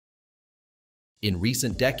In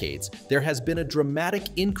recent decades, there has been a dramatic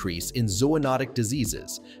increase in zoonotic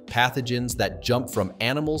diseases, pathogens that jump from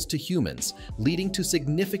animals to humans, leading to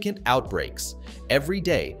significant outbreaks. Every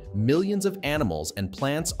day, millions of animals and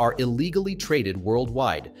plants are illegally traded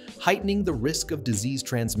worldwide, heightening the risk of disease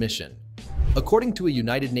transmission. According to a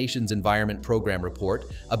United Nations Environment Program report,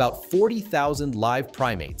 about 40,000 live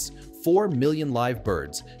primates, 4 million live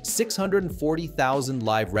birds, 640,000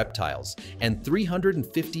 live reptiles, and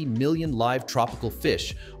 350 million live tropical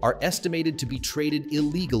fish are estimated to be traded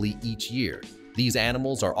illegally each year. These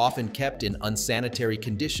animals are often kept in unsanitary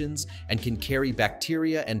conditions and can carry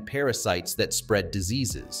bacteria and parasites that spread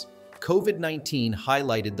diseases. COVID-19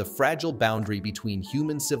 highlighted the fragile boundary between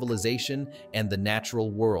human civilization and the natural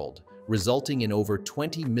world, resulting in over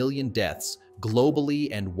 20 million deaths globally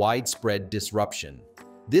and widespread disruption.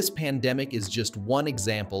 This pandemic is just one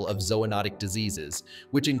example of zoonotic diseases,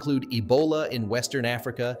 which include Ebola in Western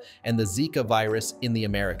Africa and the Zika virus in the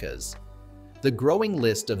Americas. The growing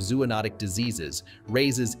list of zoonotic diseases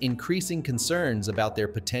raises increasing concerns about their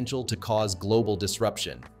potential to cause global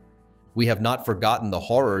disruption. We have not forgotten the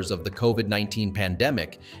horrors of the COVID-19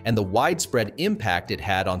 pandemic and the widespread impact it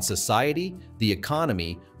had on society, the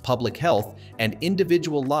economy, public health, and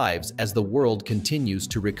individual lives as the world continues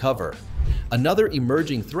to recover. Another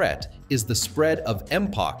emerging threat is the spread of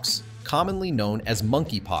Mpox, commonly known as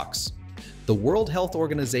Monkeypox. The World Health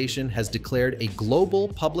Organization has declared a global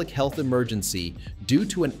public health emergency due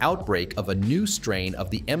to an outbreak of a new strain of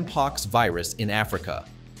the Mpox virus in Africa.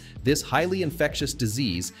 This highly infectious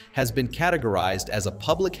disease has been categorized as a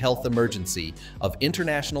public health emergency of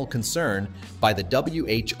international concern by the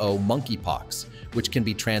WHO. Monkeypox, which can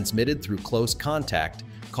be transmitted through close contact,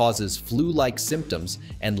 causes flu-like symptoms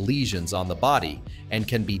and lesions on the body, and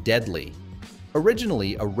can be deadly.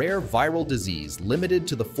 Originally a rare viral disease limited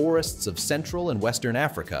to the forests of Central and Western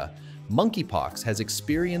Africa, monkeypox has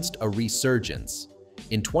experienced a resurgence.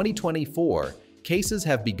 In 2024, cases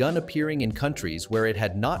have begun appearing in countries where it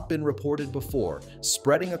had not been reported before,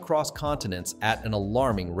 spreading across continents at an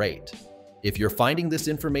alarming rate. If you're finding this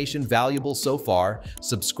information valuable so far,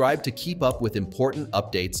 subscribe to keep up with important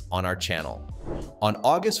updates on our channel. On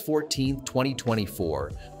August 14,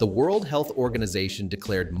 2024, the World Health Organization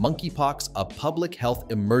declared monkeypox a public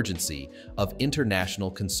health emergency of international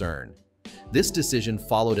concern. This decision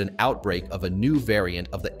followed an outbreak of a new variant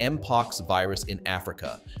of the Mpox virus in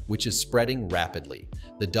Africa, which is spreading rapidly.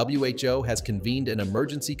 The WHO has convened an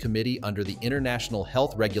emergency committee under the international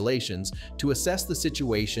health regulations to assess the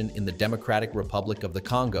situation in the Democratic Republic of the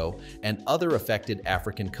Congo and other affected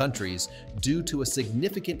African countries due to a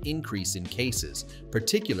significant increase in cases,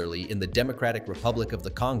 particularly in the Democratic Republic of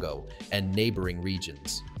the Congo and neighboring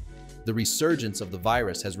regions. The resurgence of the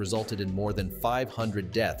virus has resulted in more than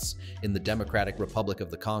 500 deaths in the Democratic Republic of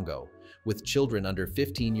the Congo, with children under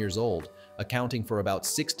 15 years old accounting for about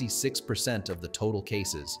 66% of the total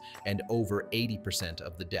cases and over 80%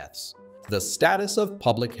 of the deaths. The status of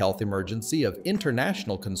public health emergency of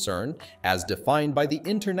international concern, as defined by the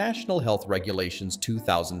International Health Regulations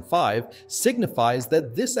 2005, signifies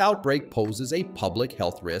that this outbreak poses a public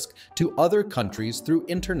health risk to other countries through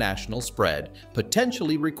international spread,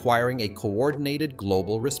 potentially requiring a coordinated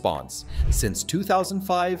global response. Since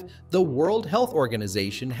 2005, the World Health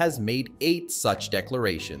Organization has made 8 such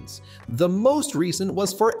declarations. The most recent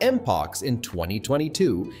was for Mpox in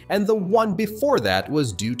 2022, and the one before that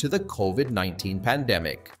was due to the COVID-19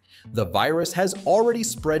 pandemic. The virus has already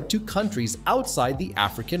spread to countries outside the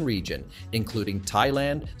African region, including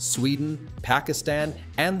Thailand, Sweden, Pakistan,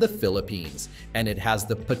 and the Philippines, and it has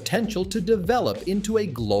the potential to develop into a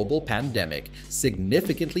global pandemic,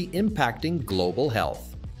 significantly impacting global health.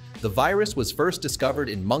 The virus was first discovered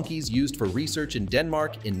in monkeys used for research in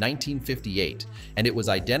Denmark in 1958, and it was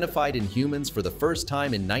identified in humans for the first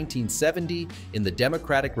time in 1970 in the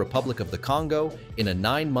Democratic Republic of the Congo in a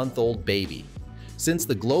 9-month-old baby. Since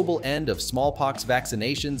the global end of smallpox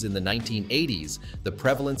vaccinations in the 1980s, the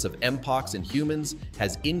prevalence of Mpox in humans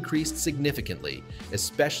has increased significantly,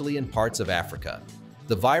 especially in parts of Africa.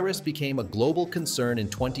 The virus became a global concern in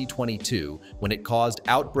 2022 when it caused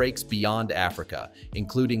outbreaks beyond Africa,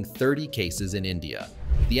 including 30 cases in India.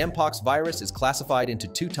 The Mpox virus is classified into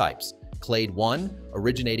 2 types: Clade 1,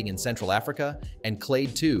 originating in Central Africa, and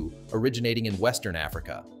Clade 2, originating in Western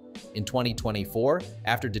Africa. In 2024,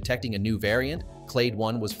 after detecting a new variant, Clade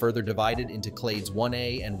 1 was further divided into Clades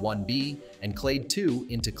 1A and 1B, and Clade 2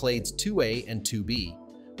 into Clades 2A and 2B.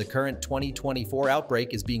 The current 2024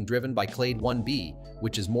 outbreak is being driven by clade 1b,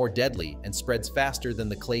 which is more deadly and spreads faster than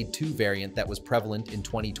the clade 2 variant that was prevalent in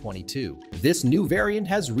 2022. This new variant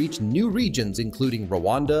has reached new regions including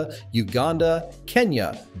Rwanda, Uganda,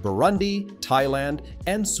 Kenya, Burundi, Thailand,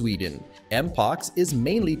 and Sweden. Mpox is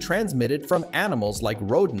mainly transmitted from animals like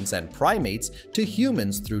rodents and primates to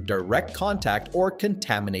humans through direct contact or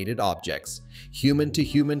contaminated objects.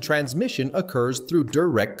 Human-to-human transmission occurs through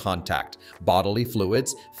direct contact, bodily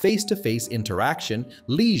fluids, face-to-face interaction,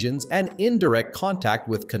 lesions, and indirect contact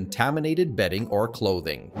with contaminated bedding or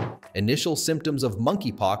clothing. Initial symptoms of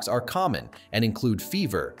monkeypox are common and include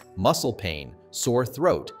fever, muscle pain, sore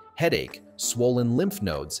throat, headache, swollen lymph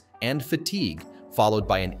nodes, and fatigue, followed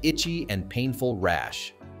by an itchy and painful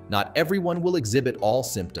rash. Not everyone will exhibit all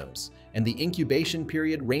symptoms, and the incubation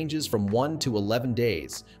period ranges from 1 to 11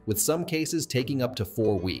 days, with some cases taking up to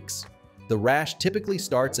 4 weeks. The rash typically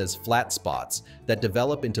starts as flat spots that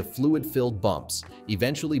develop into fluid-filled bumps,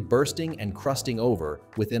 eventually bursting and crusting over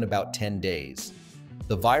within about 10 days.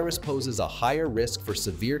 The virus poses a higher risk for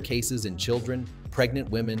severe cases in children, pregnant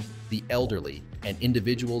women, the elderly, and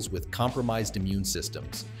individuals with compromised immune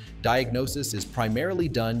systems. Diagnosis is primarily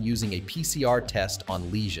done using a PCR test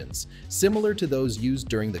on lesions, similar to those used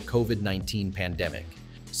during the COVID-19 pandemic.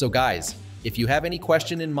 So guys, if you have any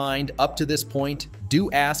question in mind up to this point,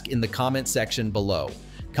 do ask in the comment section below.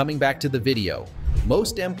 Coming back to the video,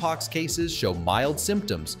 most Mpox cases show mild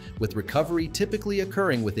symptoms, with recovery typically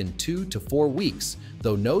occurring within 2 to 4 weeks,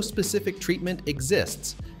 though no specific treatment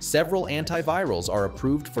exists. Several antivirals are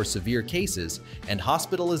approved for severe cases, and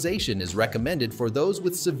hospitalization is recommended for those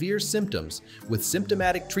with severe symptoms, with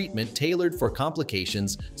symptomatic treatment tailored for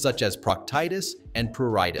complications such as proctitis and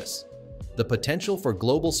pruritus. The potential for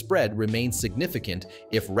global spread remains significant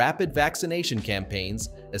if rapid vaccination campaigns,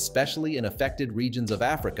 especially in affected regions of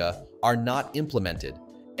Africa, are not implemented.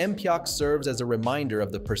 Mpox serves as a reminder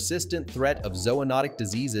of the persistent threat of zoonotic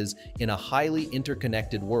diseases in a highly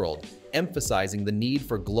interconnected world, emphasizing the need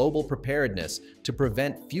for global preparedness to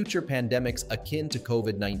prevent future pandemics akin to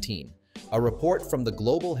COVID-19. A report from the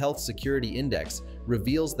Global Health Security Index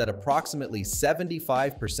reveals that approximately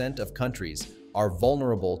 75% of countries are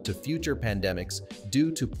vulnerable to future pandemics due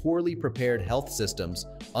to poorly prepared health systems,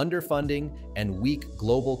 underfunding, and weak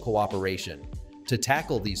global cooperation. To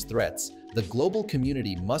tackle these threats, the global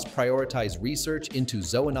community must prioritize research into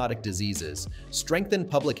zoonotic diseases, strengthen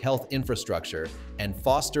public health infrastructure, and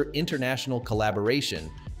foster international collaboration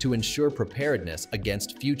to ensure preparedness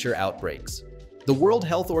against future outbreaks. The World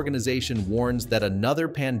Health Organization warns that another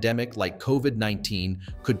pandemic like COVID-19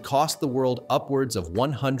 could cost the world upwards of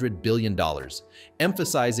 $100 billion,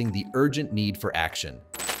 emphasizing the urgent need for action.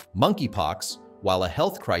 Monkeypox, while a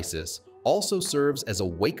health crisis, also serves as a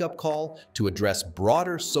wake-up call to address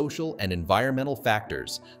broader social and environmental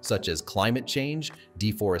factors such as climate change,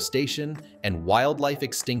 deforestation, and wildlife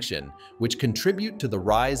extinction, which contribute to the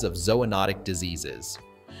rise of zoonotic diseases.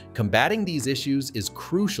 Combating these issues is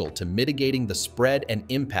crucial to mitigating the spread and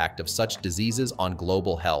impact of such diseases on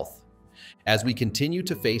global health. As we continue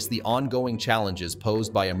to face the ongoing challenges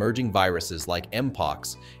posed by emerging viruses like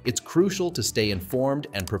Mpox, it's crucial to stay informed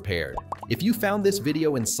and prepared. If you found this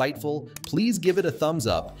video insightful, please give it a thumbs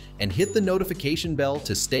up and hit the notification bell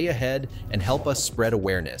to stay ahead and help us spread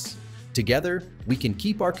awareness. Together, we can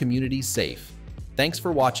keep our communities safe. Thanks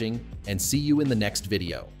for watching, and see you in the next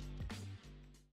video.